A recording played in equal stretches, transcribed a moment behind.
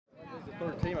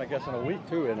third team, I guess, in a week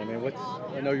too. And I mean,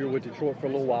 I know you're with Detroit for a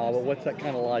little while, but what's that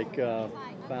kind of like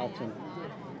bouncing?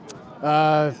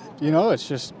 It's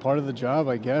just part of the job,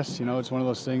 I guess. It's one of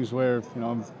those things where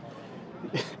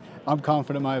I'm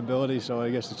confident in my ability, so I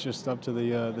guess it's just up to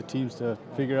the teams to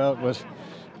figure out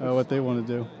what they want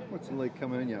to do. What's it like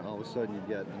coming in? All of a sudden you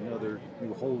get another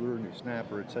new holder, new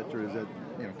snapper, etc. Does that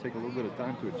take a little bit of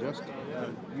time to adjust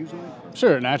usually?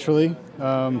 Sure, naturally,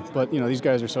 but these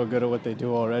guys are so good at what they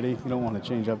do already. You don't want to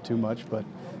change up too much, but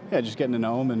yeah, just getting to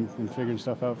know them and figuring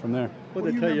stuff out from there. What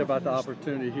did they tell you about the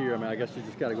opportunity here? I mean, I guess you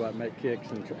just got to go out and make kicks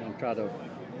and try to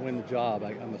win the job.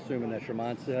 I'm assuming that's your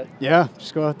mindset. Yeah,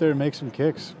 just go out there and make some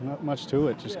kicks. Not much to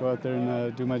it. Just go out there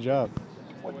and do my job.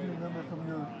 What do you remember from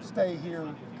your stay here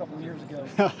a couple of years ago?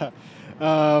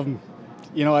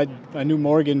 I knew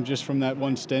Morgan just from that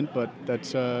one stint, but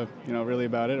that's really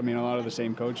about it. I mean, a lot of the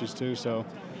same coaches too. So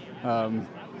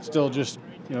still just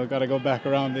got to go back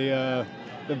around the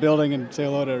building and say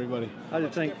hello to everybody. How do you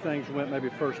think things went? Maybe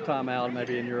first time out,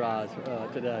 maybe in your eyes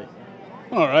today.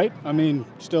 All right. I mean,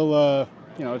 still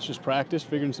it's just practice,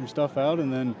 figuring some stuff out,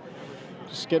 and then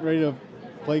just get ready to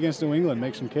play against New England,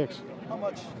 make some kicks. How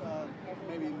much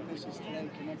maybe misses today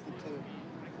connected to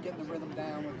getting the rhythm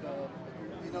down with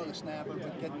the snapper,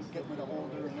 but getting with the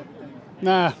holder and everything?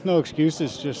 Nah, no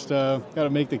excuses. Just got to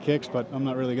make the kicks, but I'm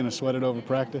not really going to sweat it over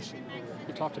practice.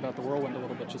 You talked about the whirlwind a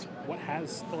little bit. Just what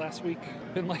has the last week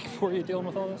been like for you dealing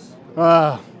with all this?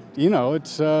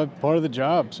 It's part of the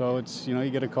job. So it's you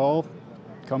get a call,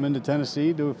 come into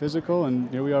Tennessee, do a physical, and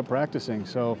here we are practicing.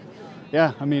 So,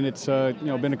 yeah, I mean it's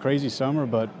been a crazy summer,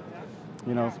 but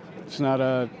it's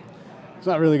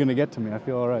not really going to get to me. I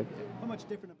feel all right. How much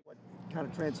different what kind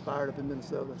of transpired up in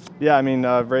Minnesota? Yeah, I mean,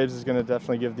 Braves is going to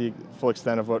definitely give the full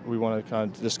extent of what we want to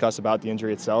kind of discuss about the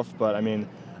injury itself. But I mean,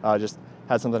 just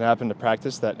had something happen to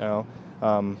practice that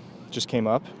just came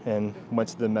up and went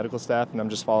to the medical staff, and I'm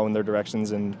just following their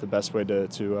directions and the best way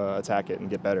to attack it and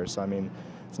get better. So I mean,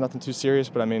 it's nothing too serious,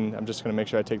 but I mean, I'm just going to make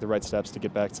sure I take the right steps to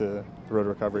get back to the road to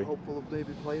recovery. Hopeful of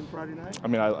David playing Friday night? I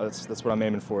mean, that's what I'm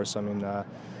aiming for. So I mean,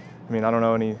 I don't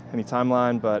know any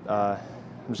timeline, but I'm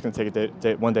just going to take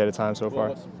it one day at a time so far.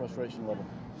 What's the frustration level?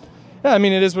 Yeah, I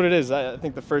mean, it is what it is. I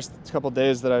think the first couple of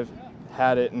days that I've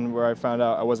had it and where I found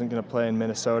out I wasn't going to play in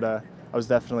Minnesota, I was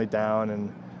definitely down,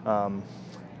 and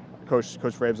Coach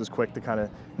Braves was quick to kind of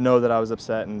know that I was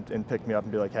upset and pick me up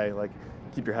and be like, hey, like,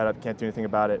 keep your head up, can't do anything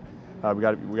about it. We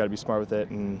got to be smart with it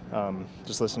and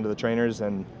just listen to the trainers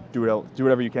and do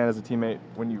whatever you can as a teammate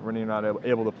when you're not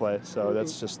able to play. So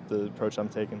that's just the approach I'm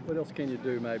taking. What else can you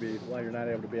do maybe while you're not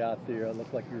able to be out there? It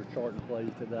looks like you were charting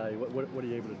plays today. What are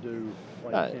you able to do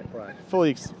while you can't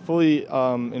practice? Fully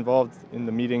involved in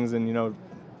the meetings and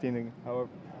feeling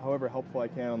however helpful I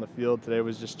can on the field. Today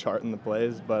was just charting the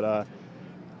plays, but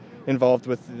involved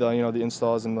with the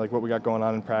installs and like what we got going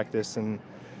on in practice and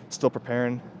still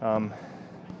preparing.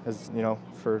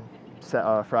 For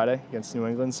Friday against New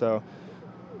England. So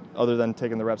other than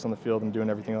taking the reps on the field and doing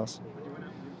everything else.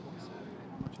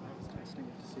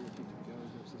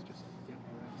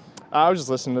 I was just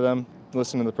listening to them,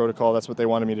 listening to the protocol. That's what they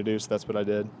wanted me to do, so that's what I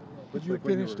did. Could you have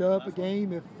finished up a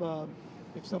game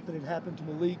if something had happened to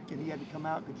Malik and he had to come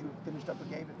out? Could you have finished up a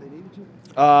game if they needed you?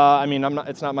 I mean,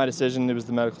 it's not my decision. It was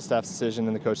the medical staff's decision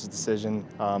and the coach's decision.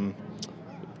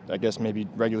 I guess maybe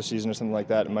regular season or something like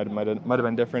that, it might have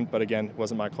been different, but again, it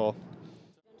wasn't my call.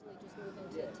 Just moving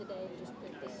to today, just the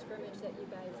scrimmage that you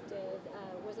guys did,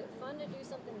 was it fun to do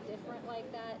something different like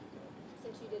that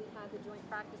since you didn't have the joint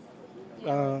practice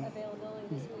availability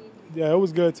this week? Yeah, it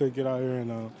was good to get out here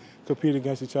and compete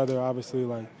against each other. Obviously,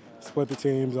 like split the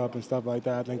teams up and stuff like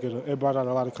that. I think it brought out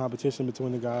a lot of competition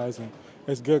between the guys, and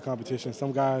it's good competition.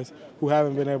 Some guys who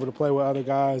haven't been able to play with other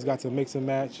guys got to mix and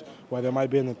match, where they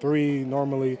might be in the three,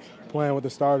 normally playing with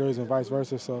the starters and vice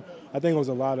versa. So I think it was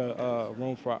a lot of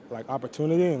room for like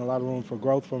opportunity and a lot of room for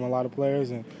growth from a lot of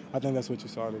players, and I think that's what you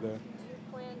saw today.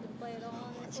 Plan to play it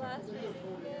all in this last week?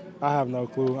 I have no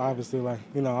clue. Obviously,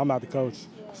 I'm not the coach,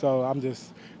 so I'm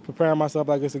just preparing myself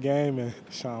like it's a game, and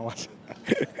Sean watching.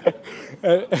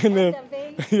 and then,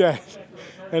 yeah,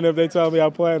 and if they tell me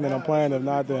I'm playing, then I'm playing. If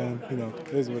not, then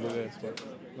it is what it is. But.